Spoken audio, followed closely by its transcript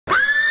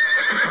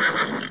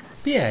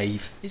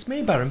Behave, it's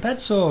me, Baron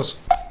Bedsores.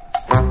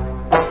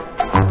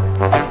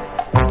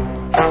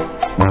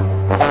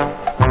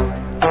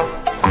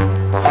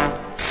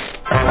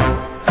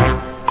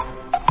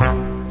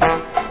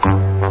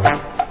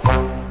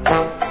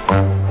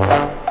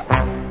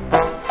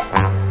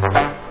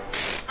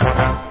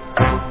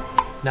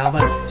 Now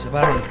then, it's a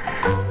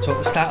Baron. So at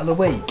the start of the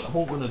week, I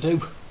wasn't going to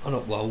do an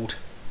upload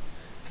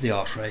for the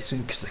horse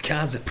racing because the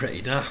cards are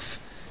pretty naff,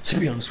 to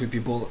be honest with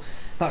you, but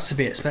that's to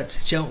be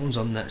expected. Cheltenham's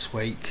on next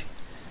week,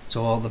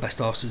 so all the best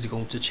horses are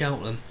going to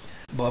Cheltenham.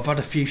 But I've had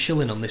a few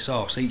shilling on this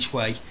horse each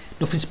way,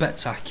 nothing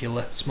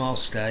spectacular, small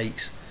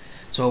stakes.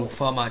 So I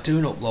thought I might do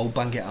an upload,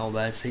 bang it out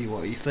there and see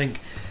what you think.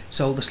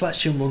 So the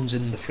selection runs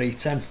in the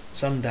 310,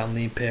 Sandown,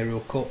 the Imperial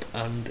Cup,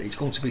 and it's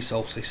going to be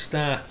Solstice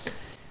Star.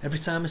 Every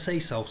time I see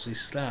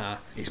Solstice Star,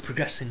 it's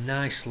progressing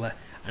nicely,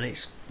 and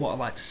it's what I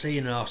like to see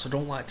in an horse. I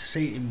don't like to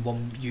see it in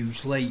one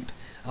huge leap.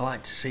 I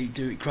like to see it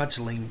do it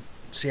gradually and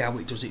see how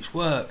it does its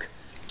work.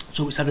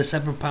 So it's had a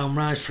 £7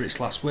 rise for its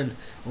last win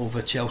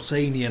over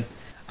Cheltenham.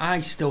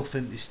 I still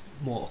think there's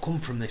more to come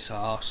from this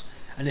horse,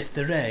 and if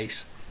the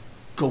race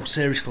goes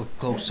seriously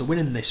close to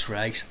winning this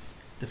race,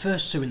 the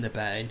first two in the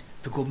betting,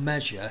 for good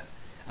measure,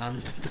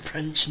 and the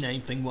French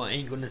name thing what I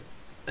ain't going to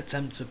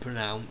attempt to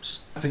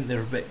pronounce, I think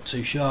they're a bit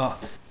too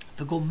short.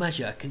 For good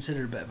measure,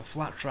 consider a bit of a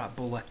flat track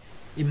bully.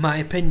 In my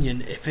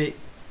opinion, if it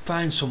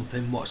finds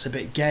something what's a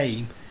bit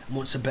game and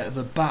wants a bit of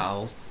a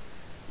battle,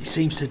 it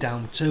seems to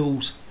down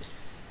tools.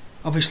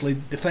 Obviously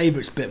the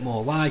favourite's a bit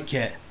more like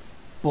it,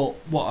 but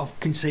what I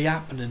can see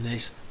happening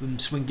is them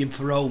swinging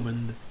for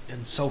home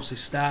and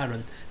Solstice Star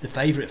and the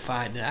favourite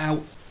fighting it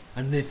out,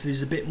 and if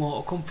there's a bit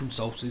more to come from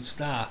Solstice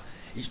Star,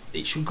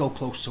 it should go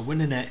close to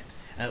winning it,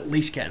 at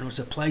least getting us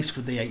a place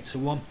for the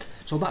 8-1.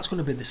 So that's going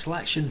to be the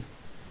selection.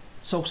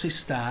 Solstice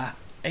Star,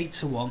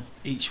 8-1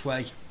 each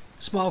way.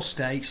 Small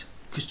stakes,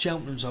 because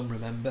Cheltenham's on,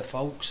 remember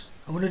folks.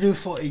 I'm going to do a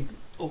footy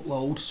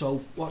upload,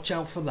 so watch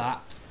out for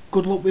that.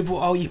 Good luck with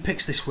all your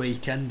picks this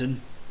weekend,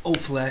 and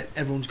hopefully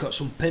everyone's got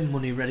some pin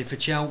money ready for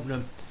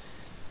Cheltenham.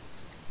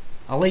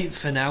 I'll leave it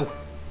for now.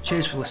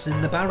 Cheers for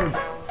listening, the Baron.